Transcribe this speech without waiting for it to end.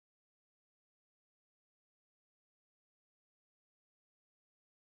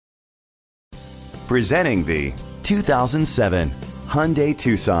Presenting the 2007 Hyundai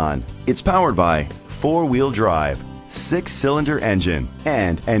Tucson. It's powered by four-wheel drive, 6-cylinder engine,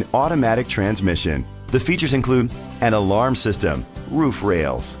 and an automatic transmission. The features include an alarm system, roof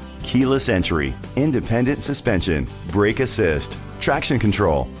rails, keyless entry, independent suspension, brake assist, traction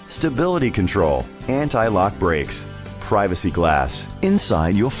control, stability control, anti-lock brakes, privacy glass.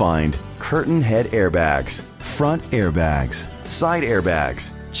 Inside you'll find curtain head airbags, front airbags, side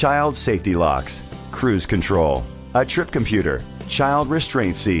airbags, child safety locks, cruise control, a trip computer, child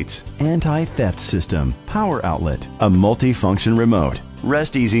restraint seats, anti-theft system, power outlet, a multi-function remote.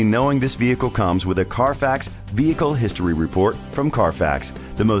 Rest easy knowing this vehicle comes with a Carfax Vehicle History Report from Carfax,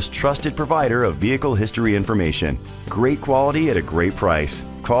 the most trusted provider of vehicle history information. Great quality at a great price.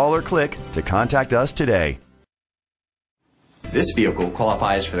 Call or click to contact us today. This vehicle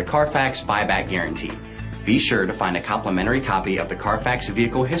qualifies for the Carfax buyback guarantee. Be sure to find a complimentary copy of the Carfax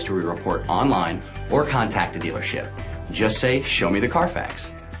Vehicle History Report online or contact the dealership. Just say, "Show me the Carfax."